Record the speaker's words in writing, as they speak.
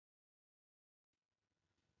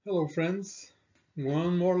Hello friends,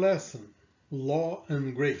 one more lesson, Law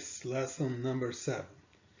and Grace, lesson number 7.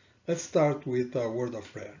 Let's start with a word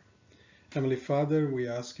of prayer. Heavenly Father, we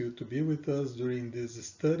ask you to be with us during this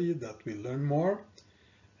study, that we learn more,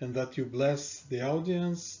 and that you bless the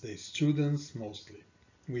audience, the students mostly.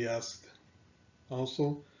 We ask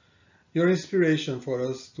also your inspiration for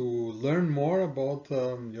us to learn more about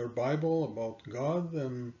your Bible, about God,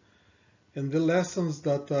 and the lessons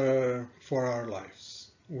that are for our lives.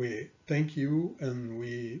 We thank you and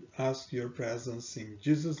we ask your presence in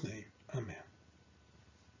Jesus' name. Amen.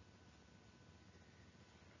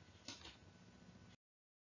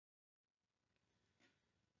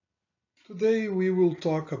 Today we will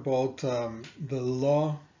talk about the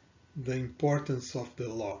law, the importance of the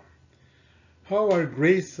law. How are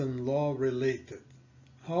grace and law related?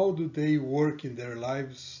 How do they work in their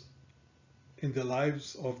lives, in the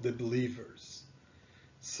lives of the believers?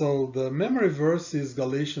 So the memory verse is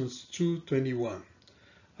Galatians 2:21.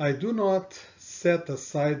 I do not set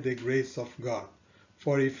aside the grace of God,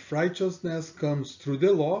 for if righteousness comes through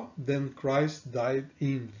the law, then Christ died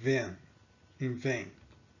in vain. In vain.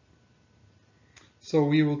 So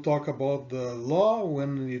we will talk about the law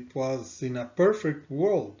when it was in a perfect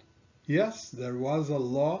world. Yes, there was a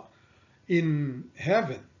law in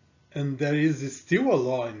heaven, and there is still a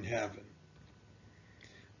law in heaven.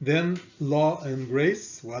 Then law and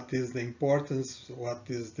grace, what is the importance, what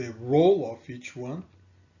is the role of each one?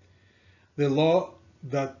 The law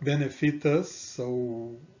that benefit us,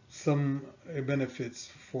 so some benefits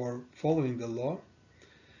for following the law,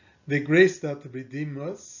 the grace that redeem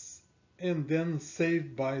us, and then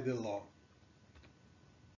saved by the law.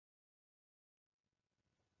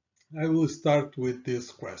 I will start with this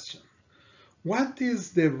question. What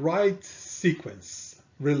is the right sequence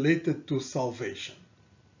related to salvation?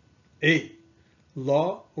 A.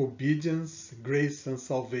 Law, obedience, grace, and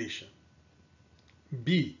salvation.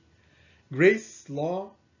 B. Grace,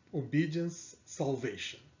 law, obedience,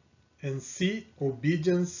 salvation. And C.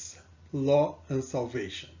 Obedience, law, and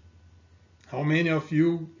salvation. How many of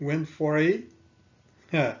you went for A?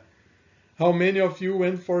 How many of you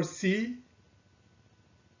went for C?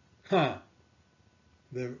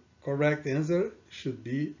 The correct answer should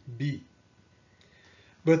be B.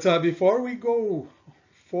 But before we go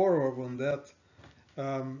forward on that,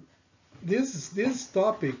 this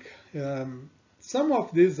topic, some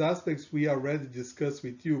of these aspects we already discussed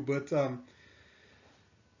with you, but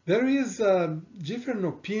there is different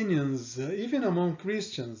opinions, even among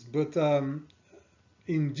Christians, but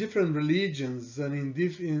in different religions and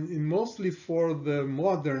in mostly for the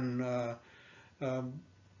modern um,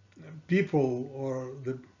 people, or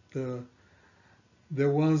the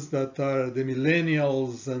ones that are the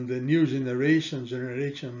millennials and the new generation,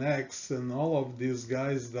 Generation X, and all of these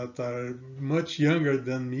guys that are much younger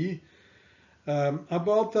than me,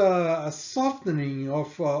 about a softening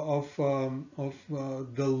of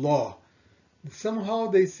the law. Somehow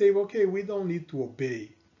they say, okay, we don't need to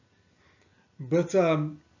obey. But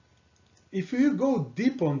if you go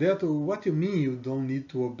deep on that, what do you mean you don't need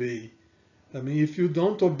to obey? I mean, if you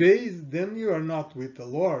don't obey, then you are not with the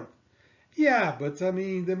Lord. Yeah, but I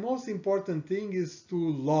mean, the most important thing is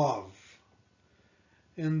to love.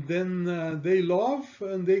 And then they love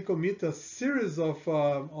and they commit a series of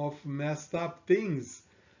messed up things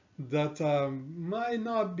that might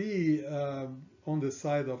not be on the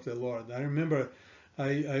side of the Lord. I remember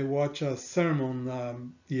I watched a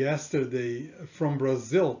sermon yesterday from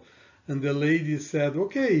Brazil, and the lady said,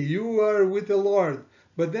 okay, you are with the Lord,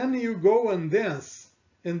 but then you go and dance,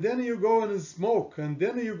 and then you go and smoke, and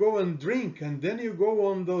then you go and drink, and then you go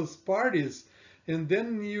on those parties, and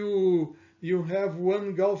then you have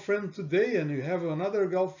one girlfriend today, and you have another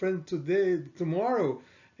girlfriend tomorrow,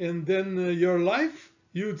 and then your life,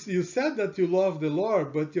 you said that you love the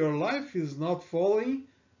Lord, but your life is not following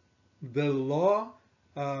the law,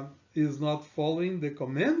 is not following the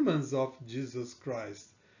commandments of Jesus Christ.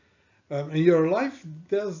 And your life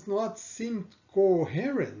does not seem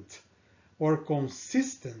coherent or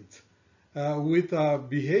consistent with a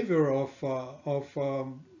behavior of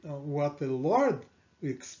what the Lord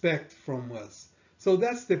expects from us. So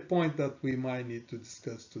that's the point that we might need to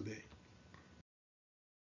discuss today.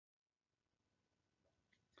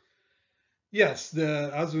 Yes,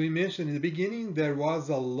 as we mentioned in the beginning, there was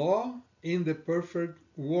a law in the perfect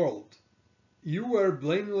world. You were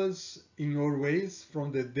blameless in your ways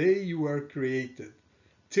from the day you were created,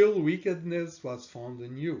 till wickedness was found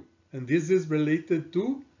in you. And this is related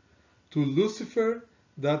to Lucifer,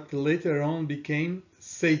 that later on became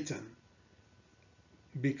Satan.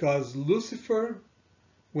 Because Lucifer,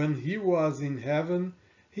 when he was in heaven,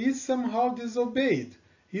 he somehow disobeyed.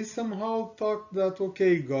 he somehow thought that,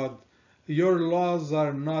 okay, God, your laws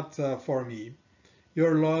are not for me.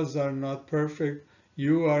 Your laws are not perfect.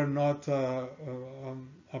 You are not a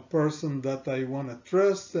person that I want to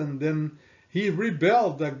trust. And then he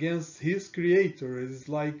rebelled against his creator. It's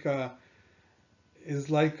like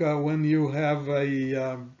when you have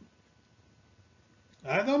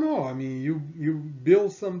I don't know. I mean, you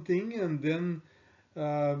build something, and then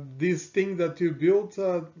this thing that you built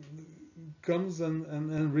comes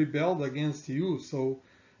and rebelled against you. So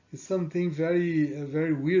it's something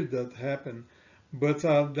very weird that happened. But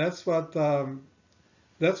that's what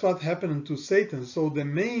happened to Satan. So the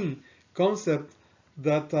main concept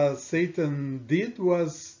that Satan did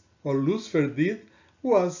was, or Lucifer did,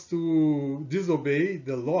 was to disobey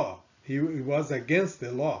the law. He was against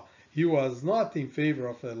the law. He was not in favor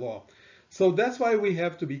of the law. So that's why we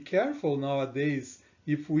have to be careful nowadays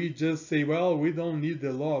if we just say, well, we don't need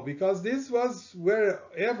the law, because this was where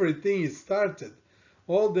everything started.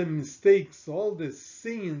 All the mistakes, all the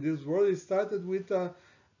sin in this world started with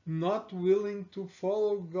not willing to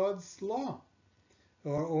follow God's law,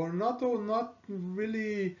 or not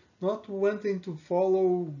really not wanting to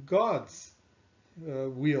follow God's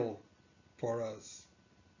will for us.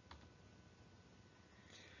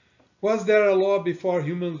 Was there a law before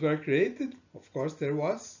humans were created? Of course there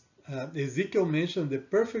was. Ezekiel mentioned the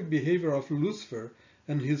perfect behavior of Lucifer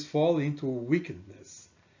and his fall into wickedness.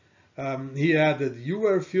 He added, you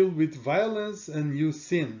were filled with violence and you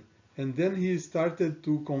sin. And then he started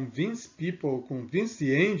to convince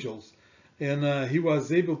the angels, and he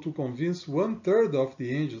was able to convince 1/3 of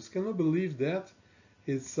the angels. Can you believe that?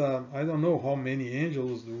 It's I don't know how many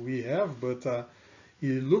angels do we have, but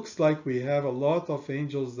it looks like we have a lot of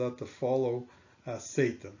angels that follow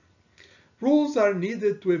Satan. Rules are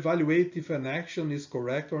needed to evaluate if an action is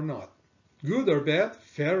correct or not, good or bad,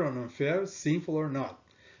 fair or unfair, sinful or not.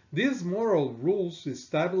 These moral rules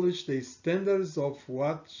establish the standards of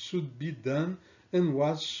what should be done and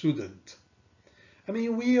what shouldn't. I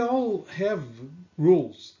mean, we all have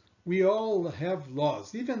rules. We all have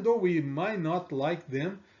laws, even though we might not like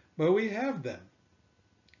them, but we have them.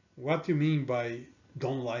 What do you mean by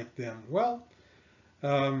don't like them? Well,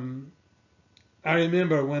 I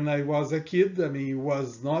remember when I was a kid, I mean, it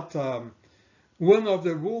was not, one of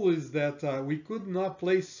the rules is that we could not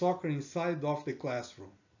play soccer inside of the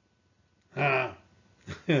classroom.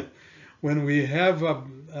 When we have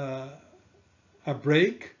a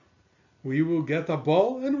break, we will get a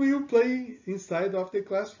ball and we will play inside of the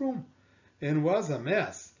classroom. And was a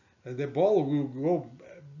mess. The ball will go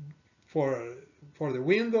for the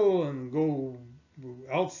window and go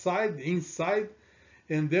outside, inside,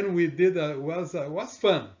 and then we did was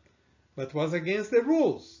fun, but was against the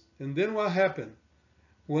rules. And then what happened?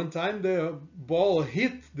 One time the ball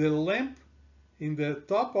hit the lamp in the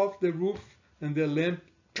top of the roof, and the lamp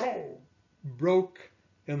broke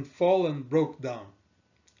and fall and broke down.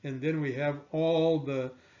 And then we have all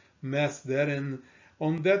the mess there. And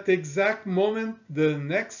on that exact moment, the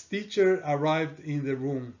next teacher arrived in the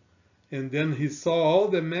room. And then he saw all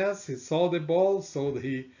the mess, he saw the ball, so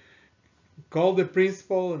he called the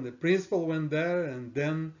principal, and the principal went there, and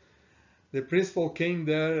then the principal came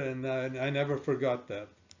there, and I never forgot that.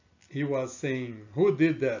 He was saying, who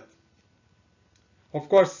did that? Of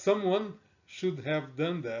course, someone should have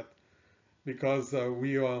done that, because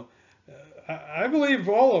we all, I believe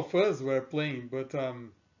all of us were playing, but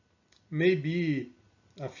maybe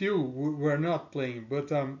a few were not playing.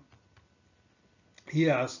 But he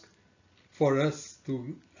asked for us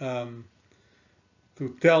to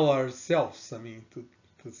tell ourselves, I mean,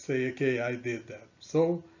 to say, okay, I did that.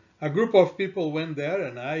 So a group of people went there,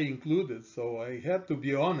 and I included, so I had to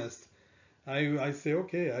be honest. I say,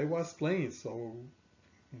 okay, I was playing, so.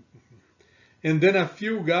 And then a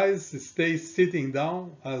few guys stayed sitting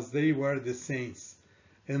down as they were the saints.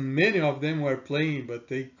 And many of them were playing, but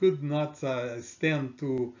they could not stand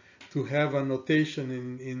to have a notation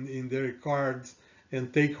in their cards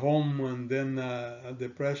and take home, and then the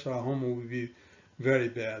pressure at home would be very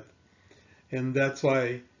bad. And that's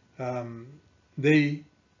why they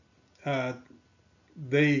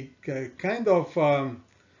kind of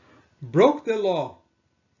broke the law,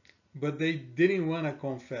 but they didn't want to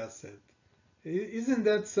confess it. Isn't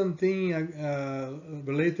that something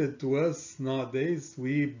related to us nowadays?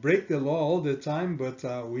 We break the law all the time, but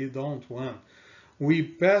we don't want. We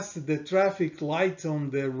pass the traffic light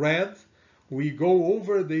on the red, we go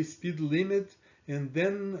over the speed limit, and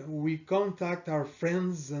then we contact our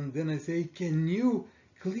friends, and then I say, can you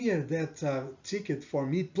clear that ticket for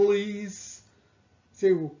me, please?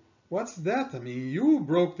 Say, what's that? I mean, you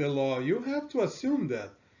broke the law. You have to assume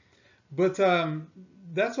that. But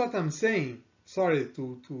that's what I'm saying. Sorry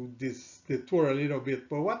to this detour a little bit,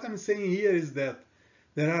 but what I'm saying here is that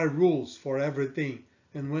there are rules for everything,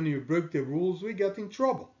 and when you break the rules, we get in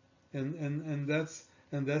trouble, and that's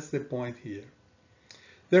the point here.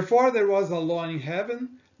 Therefore, there was a law in heaven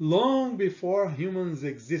long before humans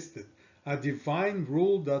existed, a divine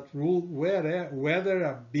rule that ruled whether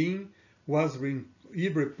a being was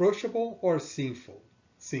irreproachable or sinful.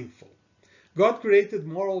 God created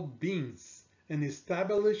moral beings and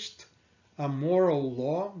established a moral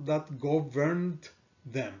law that governed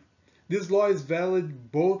them. This law is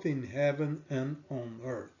valid both in heaven and on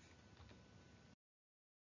earth.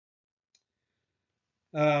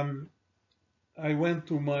 Um, I went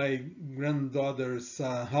to my granddaughter's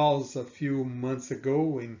house a few months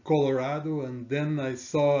ago in Colorado, and then I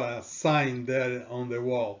saw a sign there on the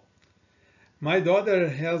wall. My daughter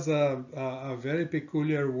has a very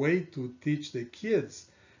peculiar way to teach the kids,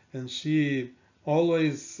 and she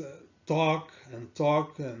always talk,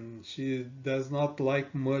 and she does not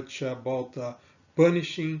like much about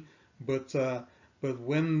punishing, but but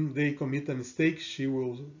when they commit a mistake, she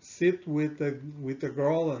will sit with the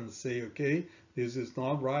girl and say, okay, this is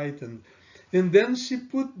not right, and then she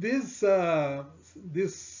put this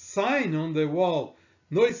sign on the wall.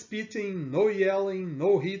 No spitting, no yelling,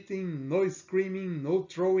 no hitting, no screaming, no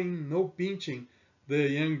throwing, no pinching the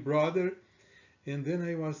young brother. And then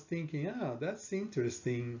I was thinking, that's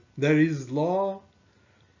interesting. There is law.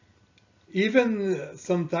 Even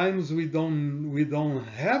sometimes we don't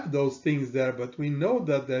have those things there, but we know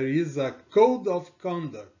that there is a code of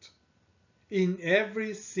conduct in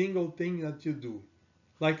every single thing that you do.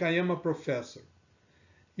 Like I am a professor.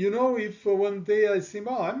 If one day I say,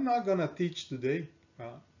 well, I'm not gonna teach today.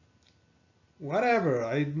 Whatever,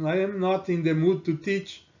 I am not in the mood to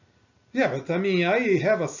teach. Yeah, but I mean, I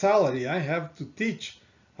have a salary, I have to teach.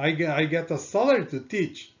 I get a salary to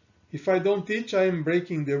teach. If I don't teach, I am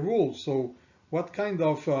breaking the rules. So what kind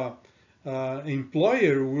of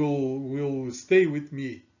employer will stay with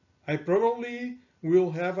me? I probably will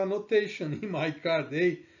have a notation in my card.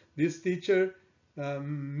 Hey, this teacher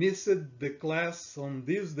missed the class on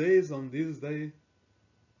these days, on this day.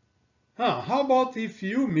 How about if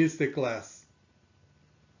you miss the class?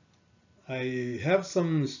 I have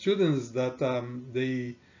some students that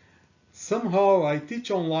they somehow I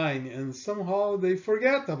teach online and somehow they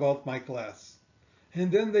forget about my class.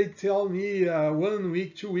 And then they tell me 1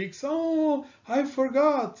 week, 2 weeks, oh, I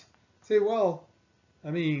forgot. Say, well,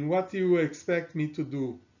 I mean, what do you expect me to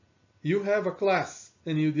do? You have a class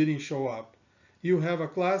and you didn't show up. You have a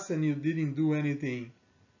class and you didn't do anything.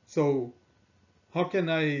 So how can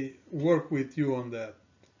I work with you on that?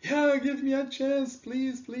 Yeah, give me a chance,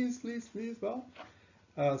 please, please, please, please. Well,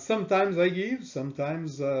 sometimes I give,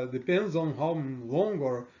 sometimes depends on how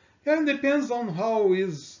long and depends on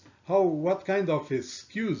what kind of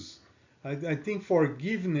excuse. I think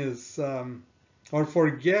forgiveness or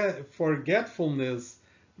forgetfulness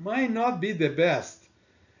might not be the best.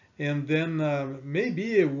 And then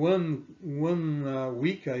maybe one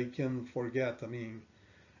week I can forget. I mean,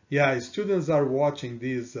 yeah, students are watching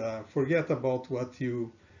this. Forget about what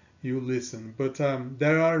you listen. But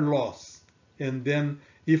there are laws. And then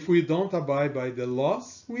if we don't abide by the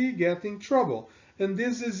laws, we get in trouble. And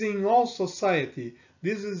this is in all society.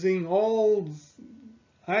 This is in all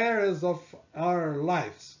areas of our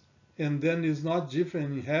lives. And then it's not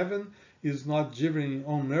different in heaven, it's not different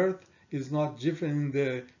on earth, it's not different in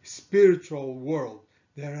the spiritual world.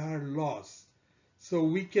 There are laws. So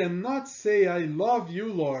we cannot say, I love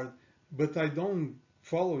you, Lord, but I don't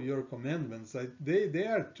follow your commandments. They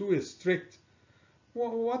are too strict.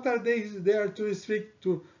 What are they? They are too strict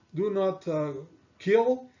to do not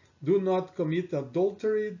kill, do not commit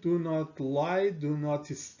adultery, do not lie, do not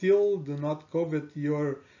steal, do not covet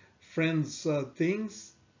your friends'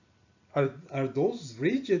 things. Are those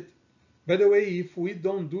rigid? By the way, if we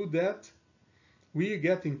don't do that, we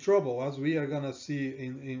get in trouble, as we are going to see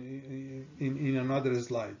in another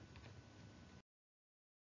slide.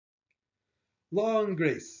 Law and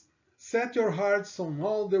grace. Set your hearts on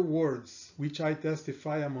all the words which I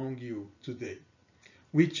testify among you today,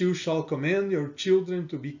 which you shall command your children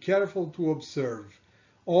to be careful to observe,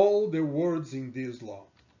 all the words in this law.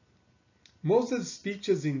 Moses'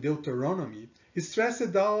 speeches in Deuteronomy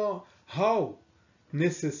stressed out how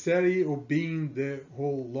necessary obeying the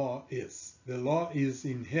whole law is. The law is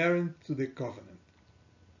inherent to the covenant.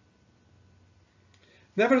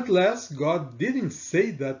 Nevertheless, God didn't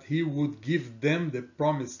say that he would give them the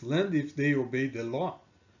promised land if they obeyed the law.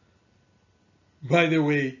 By the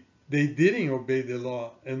way, they didn't obey the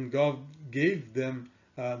law, and God gave them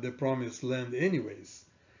the promised land anyways.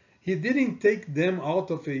 He didn't take them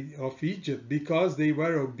out of Egypt because they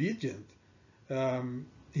were obedient.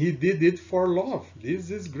 He did it for love.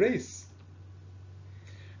 This is grace.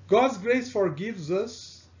 God's grace forgives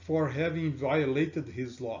us for having violated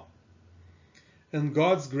his law. And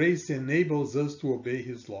God's grace enables us to obey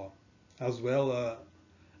his law, as well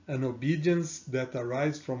an obedience that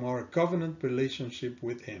arises from our covenant relationship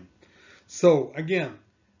with him. So again,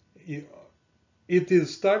 it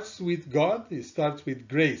starts with God, it starts with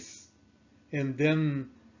grace. And then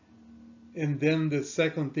the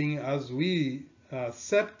second thing, as we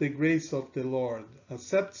accept the grace of the Lord,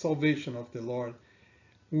 accept salvation of the Lord,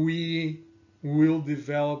 we will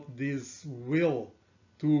develop this will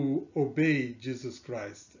to obey Jesus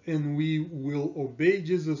Christ. And we will obey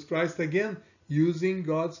Jesus Christ again using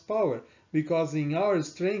God's power, because in our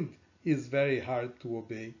strength it's very hard to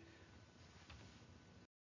obey.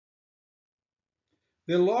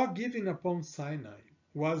 The law given upon Sinai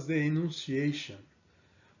was the enunciation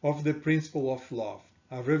of the principle of love,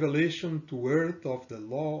 a revelation to earth of the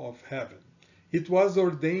law of heaven. It was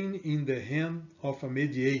ordained in the hand of a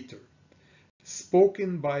mediator,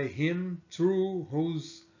 spoken by him through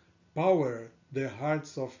whose power the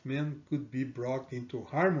hearts of men could be brought into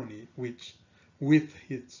harmony with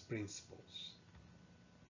its principles.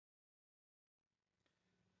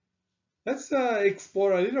 Let's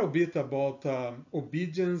explore a little bit about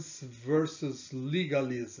obedience versus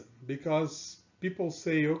legalism, because people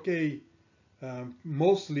say, okay,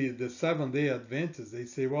 mostly the Seventh-day Adventists, they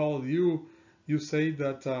say, well, you say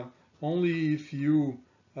that only if you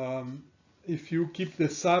keep the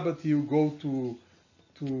Sabbath, you go to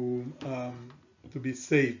be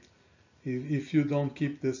saved. If you don't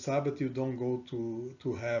keep the Sabbath, you don't go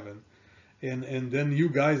to heaven. And then you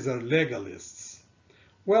guys are legalists.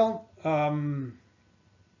 Well, I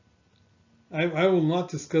will not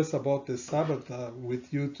discuss about the Sabbath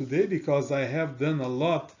with you today, because I have done a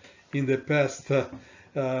lot in the past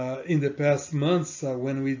months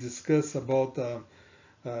when we discuss about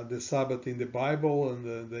the Sabbath in the Bible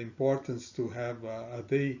and the importance to have a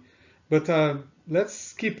day. But let's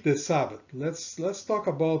skip the Sabbath. Let's talk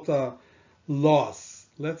about laws.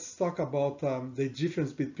 Let's talk about the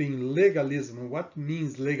difference between legalism. What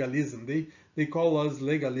means legalism? They call us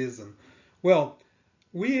legalism. Well,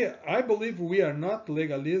 I believe we are not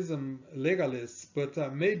legalists, but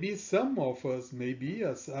maybe some of us, maybe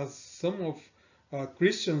as some of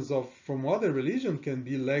Christians from other religion can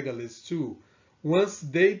be legalists too. Once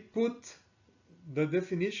they put the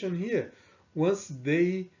definition here, once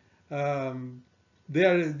they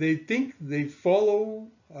think they follow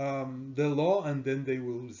the law, and then they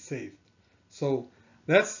will be saved. So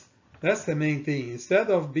that's the main thing. Instead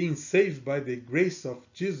of being saved by the grace of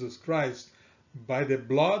Jesus Christ, by the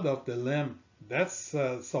blood of the Lamb, that's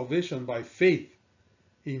salvation by faith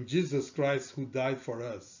in Jesus Christ who died for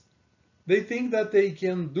us. They think that they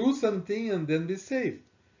can do something and then be saved.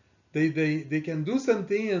 They can do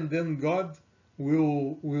something and then God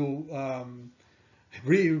will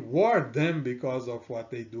reward them because of what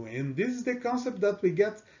they do. And this is the concept that we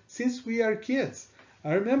get since we are kids.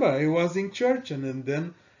 I remember I was in church, and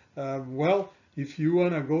then, if you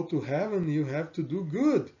want to go to heaven, you have to do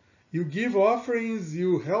good. You give offerings,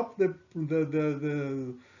 you help the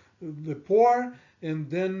poor, and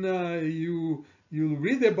then you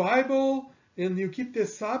read the Bible, and you keep the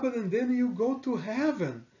Sabbath, and then you go to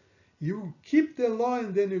heaven. You keep the law,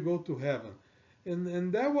 and then you go to heaven.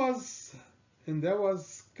 And that was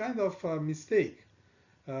kind of a mistake.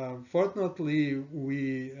 Fortunately,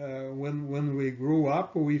 when we grew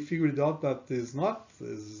up, we figured out that it's not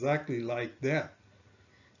exactly like that.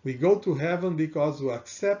 We go to heaven because we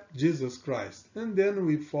accept Jesus Christ, and then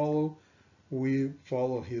we follow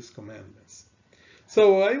his commandments.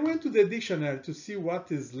 So I went to the dictionary to see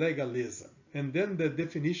what is legalism, and then the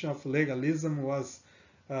definition of legalism was,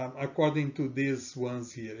 according to these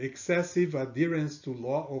ones here, excessive adherence to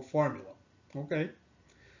law or formula. Okay.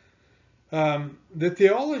 The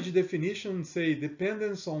theology definition say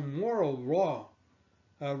dependence on moral law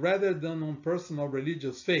rather than on personal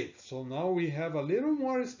religious faith. So now we have a little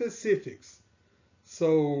more specifics.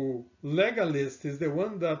 So legalist is the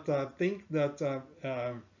one that think that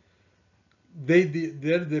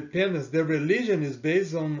their dependence, their religion is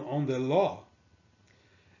based on the law.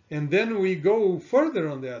 And then we go further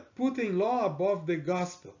on that, putting law above the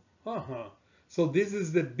gospel. So this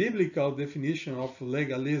is the biblical definition of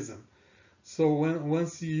legalism. So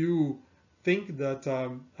once you think that,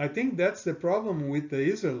 I think that's the problem with the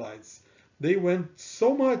Israelites. They went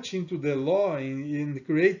so much into the law and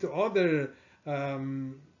create other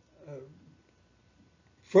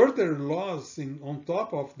further laws on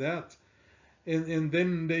top of that. and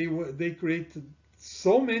then they create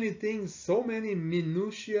so many things, so many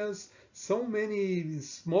minutiae, so many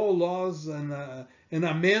small laws and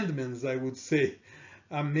amendments, I would say.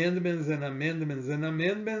 Amendments and amendments and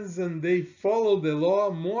amendments, and they follow the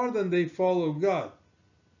law more than they follow God.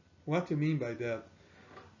 What do you mean by that?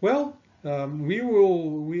 Well,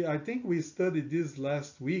 I think we studied this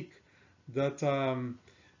last week, that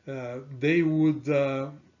they would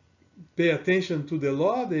pay attention to the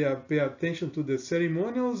law, they pay attention to the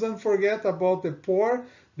ceremonials, and forget about the poor,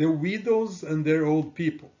 the widows, and their old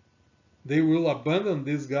people. They will abandon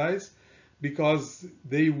these guys because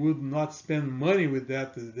they would not spend money with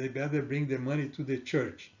that. They better bring the money to the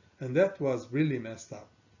church. And that was really messed up.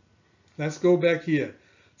 Let's go back here.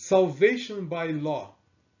 Salvation by law.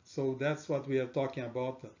 So that's what we are talking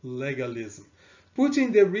about, legalism.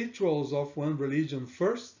 Putting the rituals of one religion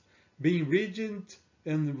first, being rigid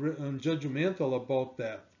and judgmental about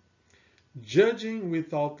that. Judging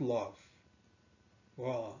without love.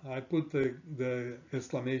 Well, I put the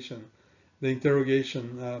exclamation, the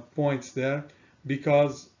interrogation points there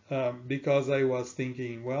because I was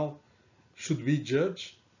thinking, well, should we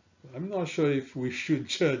judge? I'm not sure if we should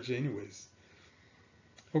judge anyways.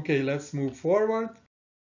 Okay, let's move forward.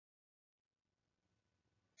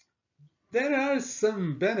 There are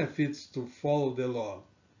some benefits to follow the law.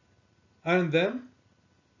 Aren't there?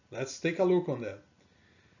 Let's take a look on that.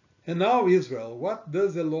 And now, Israel, what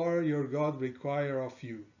does the Lord your God require of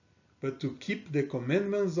you, but to keep the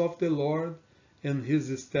commandments of the Lord and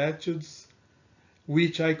his statutes,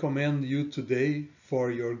 which I command you today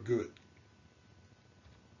for your good?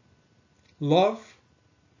 Love,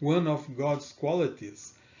 one of God's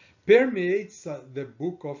qualities, permeates the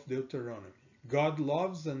book of Deuteronomy. God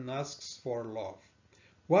loves and asks for love.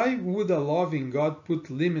 Why would a loving God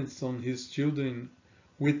put limits on his children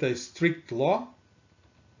with a strict law?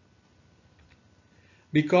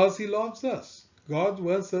 Because he loves us. God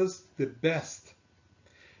wants us the best.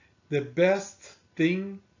 The best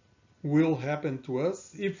thing will happen to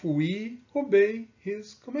us if we obey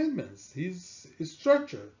his commandments, his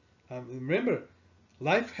structure. Remember,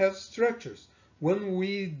 life has structures. When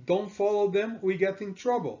we don't follow them, we get in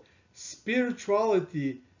trouble.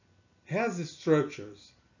 Spirituality has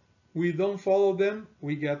structures. We don't follow them,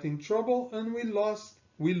 we get in trouble, and we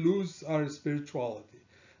lose our spirituality.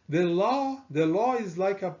 The law is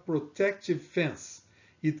like a protective fence.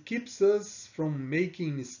 It keeps us from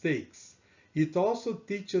making mistakes. It also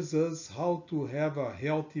teaches us how to have a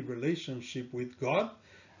healthy relationship with God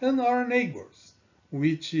and our neighbors,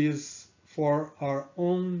 which is for our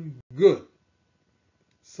own good.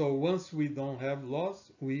 So once we don't have laws,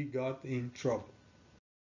 we got in trouble.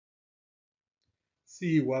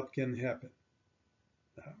 See what can happen.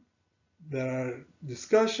 There are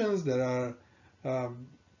discussions, um,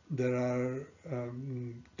 there are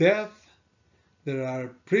death, there are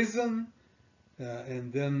prison,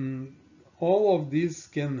 and then all of this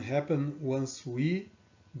can happen once we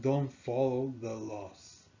don't follow the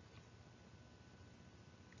laws.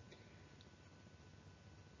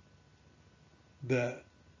 The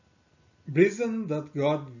reason that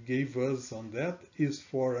God gave us on that is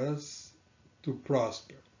for us to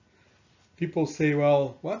prosper. People say,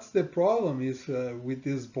 well, what's the problem is with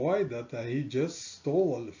this boy that he just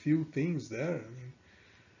stole a few things there? I mean,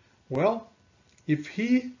 well, if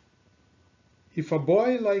a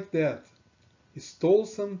boy like that stole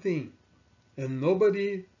something and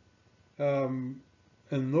nobody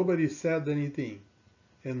said anything,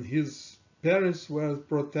 and his parents were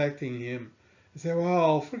protecting him, he said,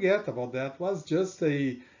 well, forget about that. It was just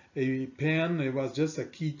a pen, it was just a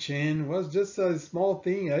keychain, it was just a small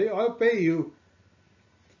thing. I'll pay you.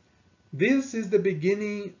 This is the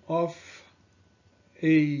beginning of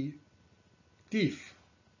a thief,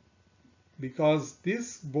 because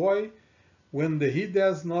this boy, when he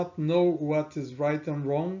does not know what is right and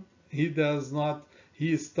wrong, he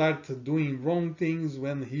starts doing wrong things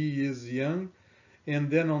when he is young, and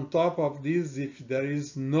then on top of this, if there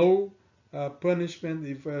is no punishment,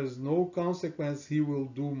 if there is no consequence, he will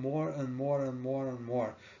do more and more and more and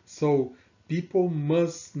more. So people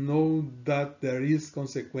must know that there is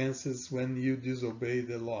consequences when you disobey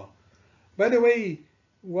the law. By the way,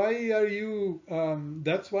 why are you?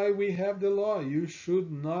 That's why we have the law. You should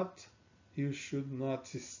not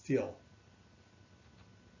steal.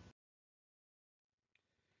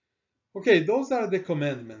 Okay, those are the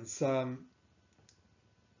commandments.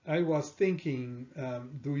 I was thinking,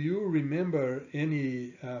 do you remember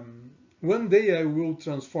any? One day I will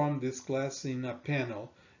transform this class in a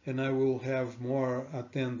panel, and I will have more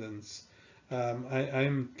attendance.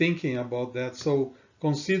 I'm thinking about that. So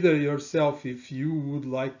consider yourself if you would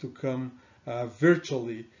like to come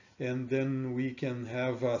virtually, and then we can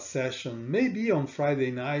have a session maybe on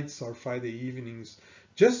Friday nights or Friday evenings,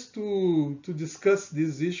 just to discuss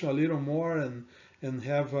this issue a little more and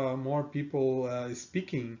have more people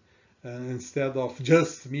speaking instead of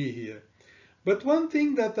just me here. But one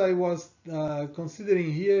thing that I was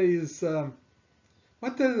considering here is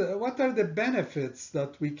what are the benefits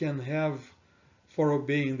that we can have for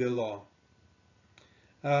obeying the law?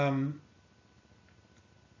 Um,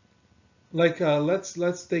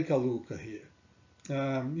 let's take a look here.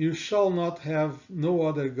 You shall not have no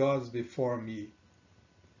other gods before me.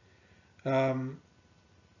 Um,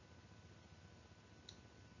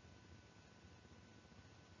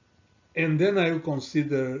 and then I will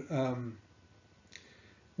consider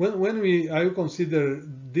I will consider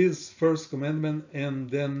this first commandment, and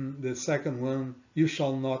then the second one: you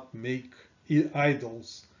shall not make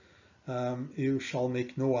idols. You shall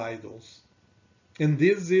make no idols. And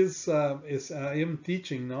this is I am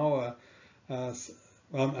teaching now. I'm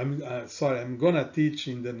gonna teach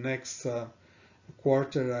in the next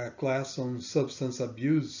quarter a class on substance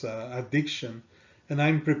abuse addiction, and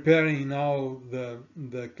I'm preparing now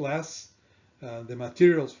the class, the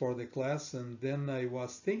materials for the class, and then I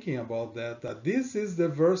was thinking about that this is the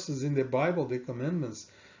verses in the Bible, the commandments,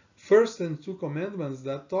 first and two commandments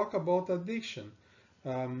that talk about addiction.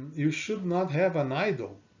 You should not have an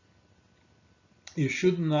idol. You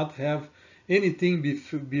should not have anything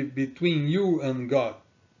between you and God.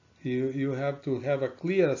 You have to have a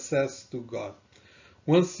clear access to God.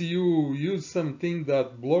 Once you use something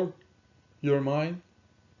that blur your mind,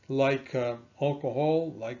 like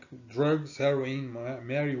alcohol, like drugs, heroin,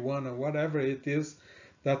 marijuana, whatever it is,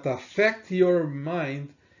 that affect your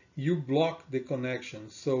mind, you block the connection.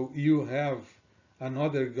 So you have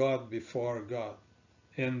another God before God.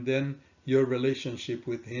 And then your relationship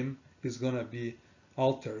with Him is going to be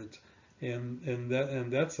altered. And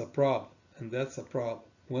that's a problem. And that's a problem.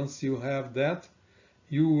 Once you have that,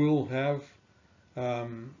 you will have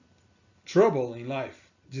trouble in life.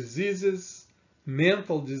 Diseases,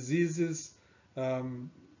 mental diseases,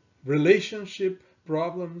 relationship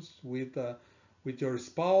problems with your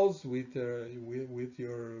spouse, with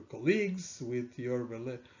your colleagues, with your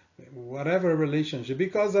whatever relationship.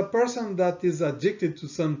 Because a person that is addicted to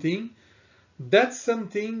something, that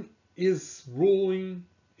something is ruling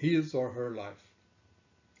his or her life.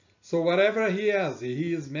 So whatever he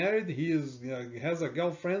is married, he has a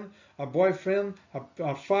girlfriend, a boyfriend,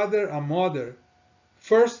 a father, a mother.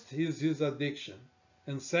 First is his addiction,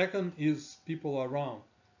 and second is people around,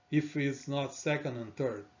 if it's not second and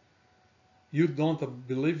third. You don't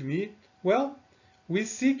believe me? Well, we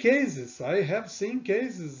see cases. I have seen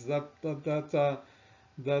cases that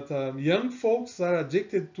young folks are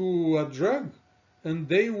addicted to a drug, and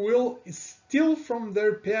they will steal from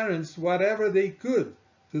their parents whatever they could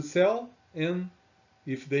to sell, and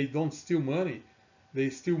if they don't steal money, they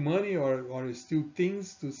steal money or steal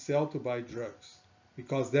things to sell to buy drugs,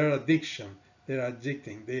 because their addiction, they're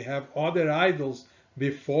addicting. They have other idols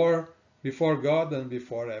before God and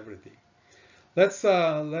before everything. Let's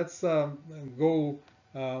go.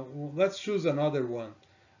 Let's choose another one.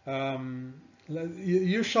 Um,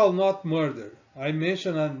 you shall not murder. I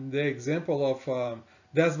mentioned the example of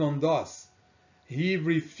Desmond Doss. He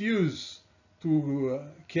refused to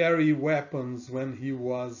carry weapons when he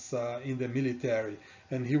was in the military,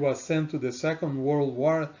 and he was sent to the Second World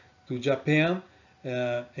War to Japan,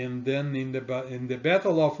 and then in the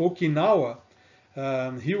Battle of Okinawa,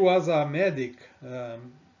 he was a medic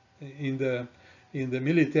in the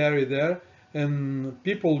military there, and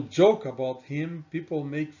people joke about him, people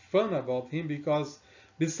make fun about him, because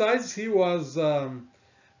besides he was didn't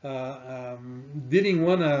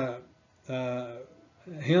want to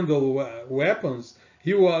handle weapons,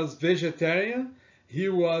 he was vegetarian, he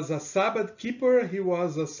was a Sabbath keeper, he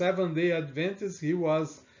was a Seventh-day Adventist, he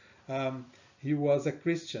was a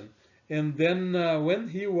Christian. And then when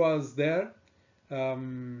he was there, but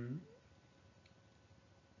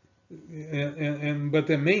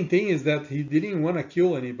the main thing is that he didn't want to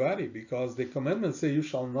kill anybody, because the commandments say you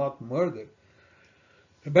shall not murder.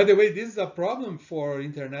 By the way, this is a problem for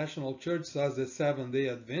international churches as the Seventh-day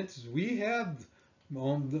Adventists. We had,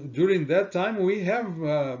 during that time, we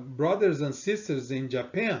have brothers and sisters in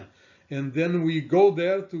Japan, and then we go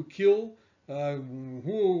there to kill.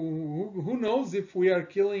 Who knows if we are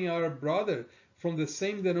killing our brother from the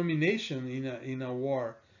same denomination in a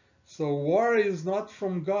war? So war is not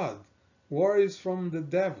from God. War is from the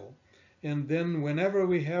devil. And then whenever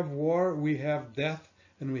we have war, we have death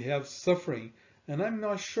and we have suffering. And I'm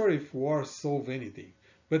not sure if war solves anything.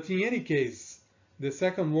 But in any case, the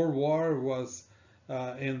Second World War was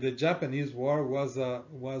and the Japanese War was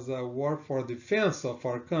a war for defense of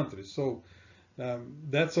our country. So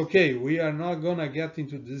that's okay. We are not gonna get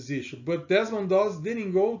into this issue. But Desmond Doss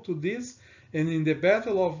didn't go to this, and in the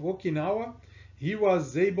Battle of Okinawa, he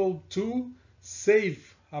was able to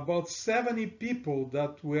save about 70 people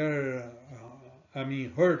that were,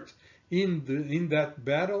 hurt in that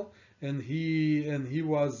battle, and he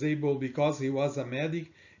was able, because he was a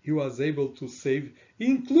medic, he was able to save,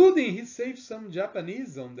 including he saved some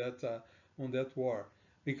Japanese on that war,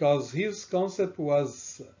 because his concept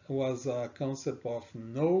was a concept of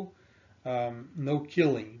no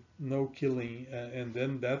killing, and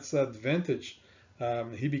then that's advantage.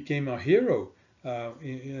 He became a hero,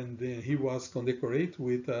 and he was condecorated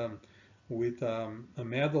with a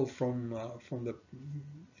medal from the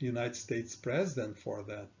United States president for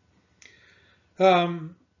that.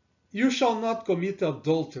 You shall not commit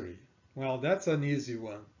adultery. Well, that's an easy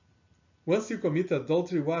one. Once you commit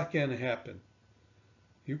adultery, what can happen?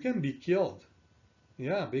 You can be killed.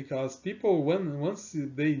 Yeah, because people, once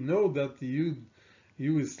they know that you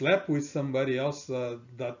slept with somebody else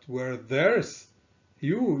that were theirs,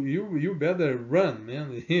 you better run,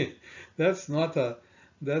 man. That's not a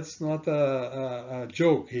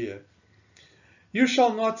joke here. You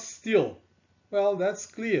shall not steal. Well, that's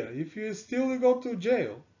clear. If you steal, you go to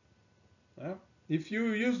jail. If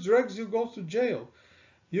you use drugs, you go to jail.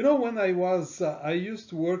 You know, when I used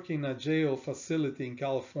to work in a jail facility in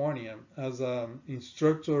California as an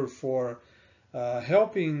instructor for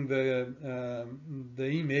helping the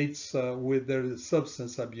inmates with their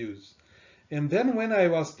substance abuse. And then when I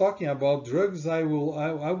was talking about drugs, I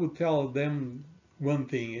would tell them one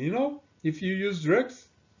thing. You know, if you use drugs,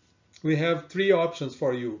 we have three options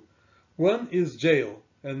for you. One is jail,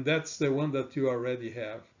 and that's the one that you already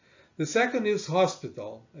have. The second is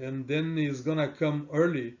hospital, and then it's gonna come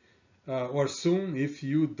early or soon if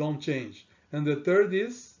you don't change. And the third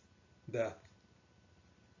is death.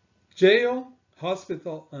 Jail,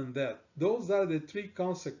 hospital, and death. Those are the three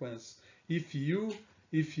consequences if you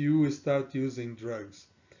start using drugs.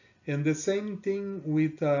 And the same thing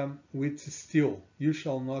with steal. You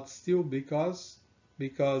shall not steal because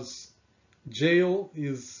jail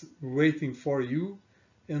is waiting for you,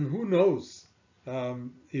 and who knows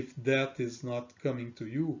if that is not coming to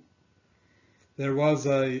you. There was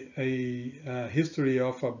a history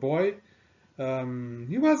of a boy.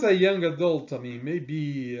 He was a young adult,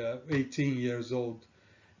 maybe 18 years old.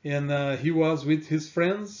 And he was with his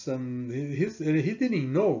friends, and he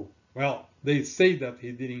didn't know. Well, they say that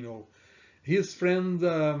he didn't know. His friend,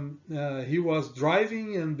 he was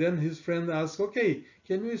driving, and then his friend asked, okay,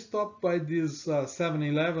 can we stop by this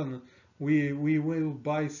 7-Eleven? We will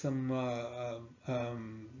buy some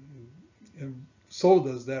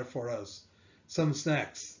sodas there for us, some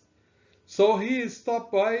snacks. So he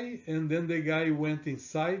stopped by, and then the guy went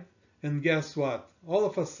inside, and guess what? All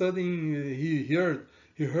of a sudden he heard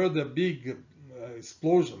a big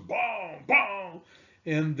explosion, boom, boom,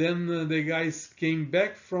 and then the guys came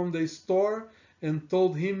back from the store and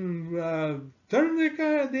told him, turn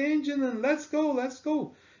the engine and let's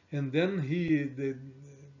go. And then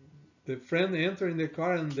the friend entered in the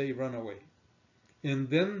car and they run away. And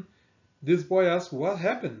then this boy asked, what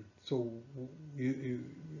happened? So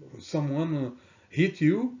someone hit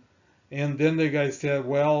you? And then the guy said,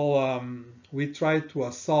 well, we tried to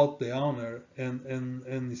assault the owner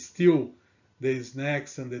and steal the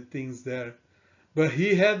snacks and the things there. But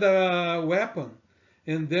he had a weapon.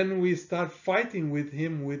 And then we start fighting with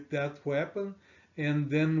him with that weapon. And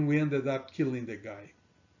then we ended up killing the guy.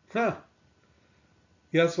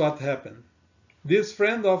 Guess what happened? This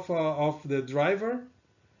friend of the driver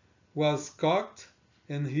was caught,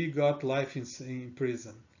 and he got life in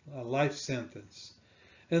prison, a life sentence.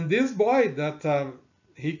 And this boy that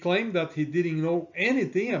he claimed that he didn't know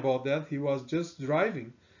anything about that, he was just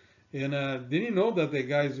driving, and didn't know that the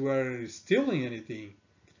guys were stealing anything.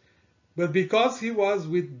 But because he was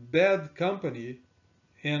with bad company,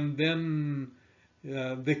 and then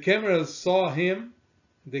the cameras saw him,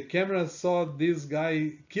 the camera saw this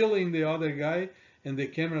guy killing the other guy, and the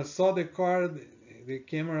camera saw the car, the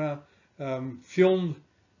camera filmed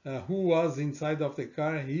who was inside of the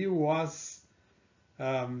car. He was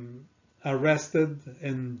arrested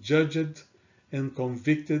and judged and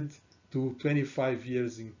convicted to 25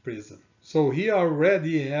 years in prison. So he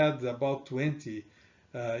already had about 20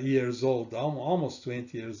 years old, almost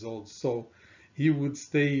 20 years old. So he would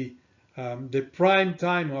stay the prime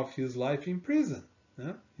time of his life in prison.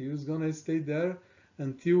 He was going to stay there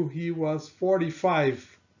until he was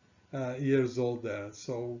 45 years old there.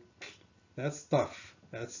 So that's tough.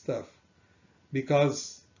 That's tough.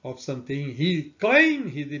 Because of something he claimed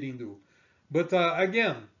he didn't do. But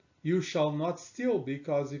again, you shall not steal,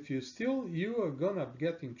 because if you steal, you are gonna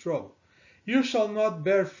get in trouble. You shall not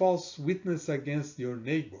bear false witness against your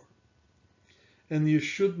neighbor, and you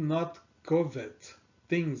should not covet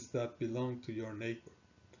things that belong to your neighbor.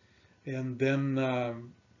 And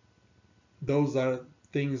then those are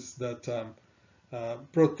things that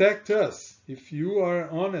protect us. If you are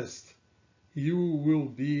honest, you will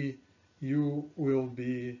be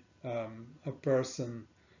a person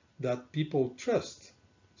that people trust.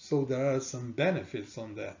 So there are some benefits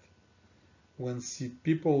on that. When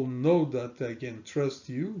people know that they can trust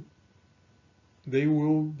you, they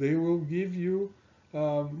will give you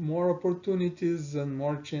more opportunities and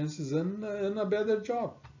more chances and a better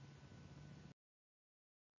job.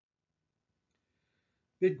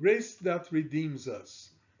 The grace that redeems us.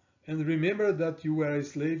 And remember that you were a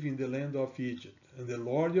slave in the land of Egypt, and the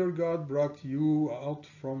Lord your God brought you out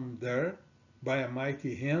from there by a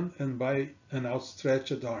mighty hand and by an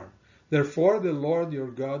outstretched arm. Therefore the Lord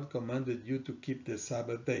your God commanded you to keep the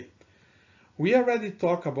Sabbath day. We already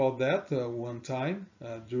talked about that one time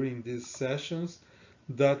during these sessions,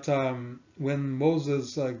 that when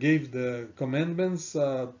Moses gave the commandments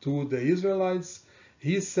to the Israelites,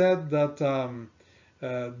 he said that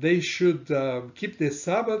they should keep the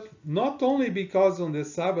Sabbath, not only because on the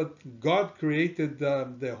Sabbath God created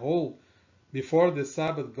the whole, before the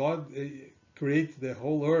Sabbath God created the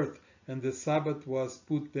whole earth, and the Sabbath was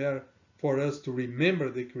put there for us to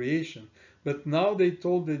remember the creation. But now they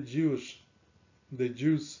told the Jews,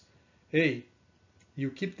 hey,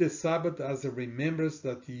 you keep the Sabbath as a remembrance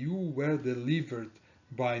that you were delivered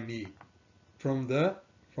by me from the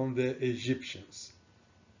Egyptians.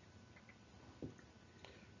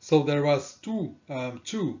 So there was two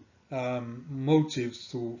motives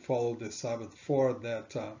to follow the Sabbath for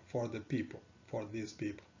these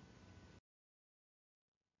people.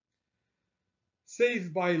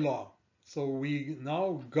 Saved by law. So we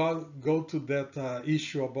now go to that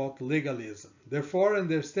issue about legalism. Therefore,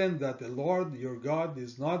 understand that the Lord your God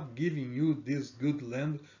is not giving you this good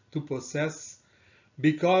land to possess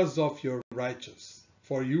because of your righteousness,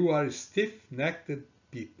 for you are stiff-necked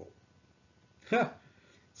people.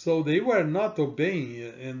 So they were not obeying,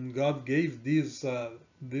 and God gave these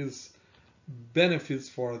benefits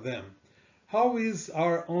for them. How is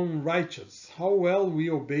our own righteous? How well we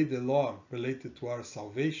obey the law related to our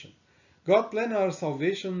salvation? God planned our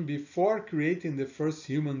salvation before creating the first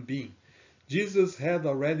human being. Jesus had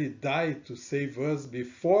already died to save us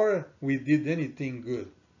before we did anything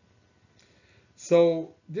good.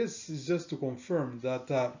 So this is just to confirm that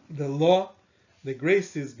the law, the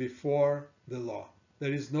grace is before the law.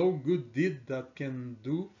 There is no good deed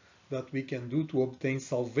that we can do to obtain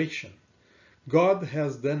salvation. God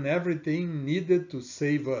has done everything needed to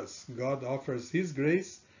save us. God offers His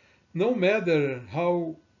grace no matter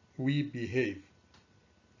how we behave.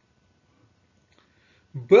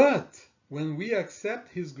 But when we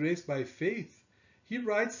accept His grace by faith, He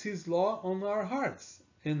writes His law on our hearts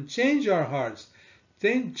and change our hearts.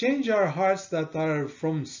 Change our hearts that are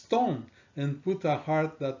from stone and put a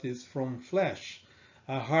heart that is from flesh,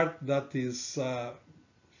 a heart that is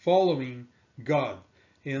following God.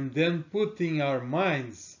 And then putting our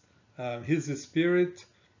minds, His Spirit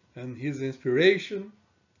and His inspiration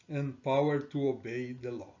and power to obey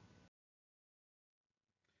the law.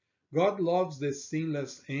 God loves the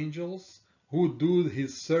sinless angels who do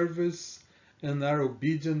His service and are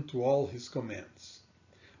obedient to all His commands.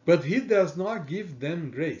 But He does not give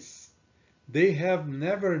them grace. They have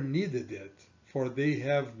never needed it, for they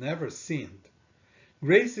have never sinned.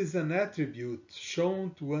 Grace is an attribute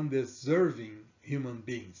shown to undeserving human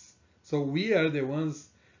beings. So we are the ones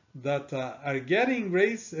that are getting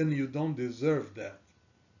grace, and you don't deserve that.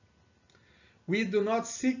 We do not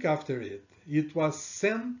seek after it. It was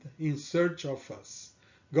sent in search of us.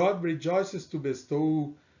 God rejoices to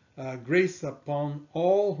bestow grace upon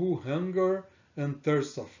all who hunger and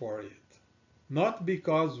thirst for it. Not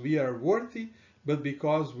because we are worthy, but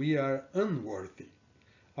because we are unworthy.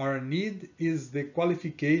 Our need is the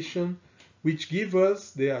qualification which gives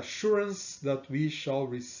us the assurance that we shall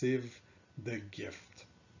receive the gift.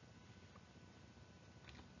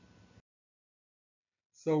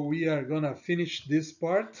 So we are going to finish this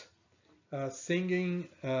part singing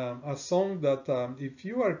a song that if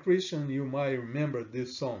you are Christian, you might remember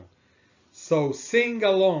this song. So sing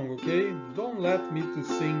along, okay? Don't let me to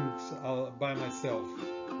sing by myself.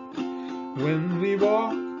 When we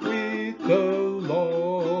walk with the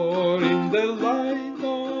Lord in the light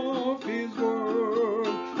of His word,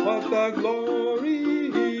 what a glory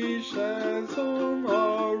He sheds on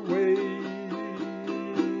our way.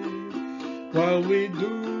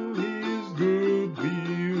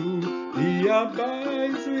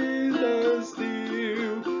 abides with us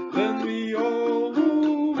still, and we all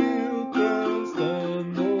who will trust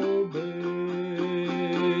and obey.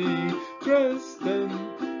 Trust and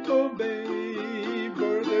obey,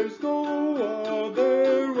 for there's no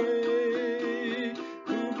other way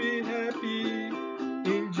to be happy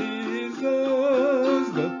in Jesus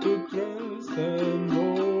but to trust and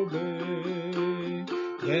obey.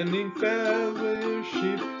 Then in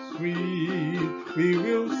fellowship sweet we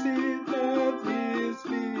will sit at his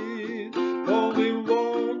feet, all will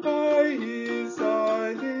walk by his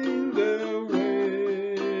side in the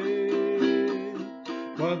way.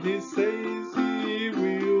 What he says he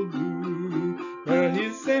will do, where he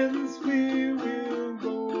sends we will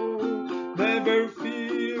go. Never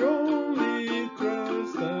fear, only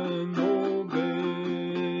trust and obey.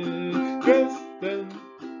 Trust and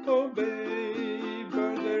obey,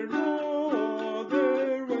 for there's no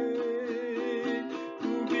other way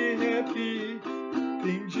to be happy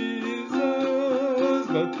in Jesus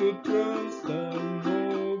but to trust and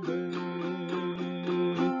obey.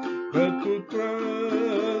 But to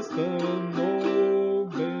trust and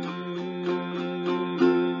obey.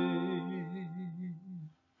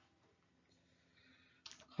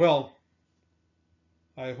 Well,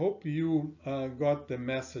 I hope you got the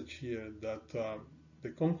message here that the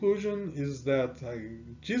conclusion is that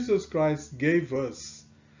Jesus Christ gave us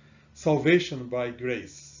salvation by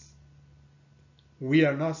grace. We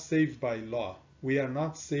are not saved by law. We are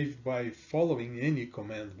not saved by following any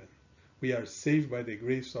commandment. We are saved by the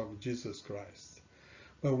grace of Jesus Christ.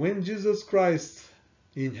 But when Jesus Christ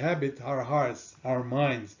inhabits our hearts, our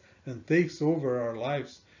minds, and takes over our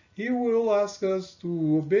lives, he will ask us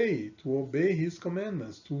to obey his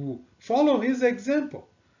commandments, to follow his example.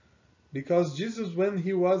 Because Jesus, when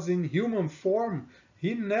he was in human form,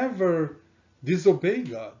 he never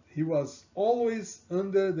disobeyed God. He was always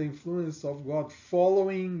under the influence of God,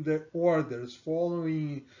 following the orders,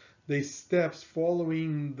 following the steps,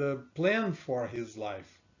 following the plan for his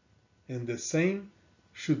life. And the same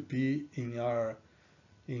should be in our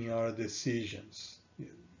decisions.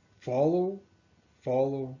 Follow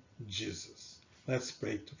Jesus. Let's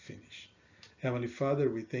pray to finish. Heavenly Father,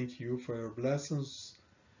 we thank you for your blessings.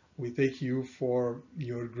 We thank you for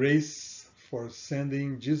your grace, for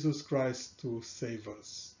sending Jesus Christ to save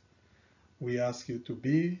us. We ask you to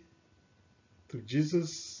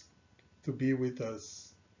Jesus, to be with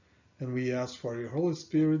us. And we ask for your Holy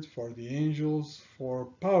Spirit, for the angels, for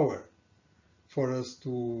power, for us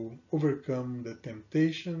to overcome the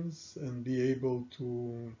temptations and be able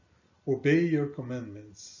to obey your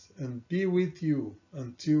commandments and be with you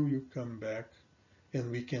until you come back and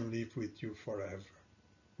we can live with you forever.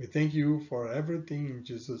 We thank you for everything in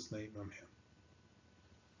Jesus' name. Amen.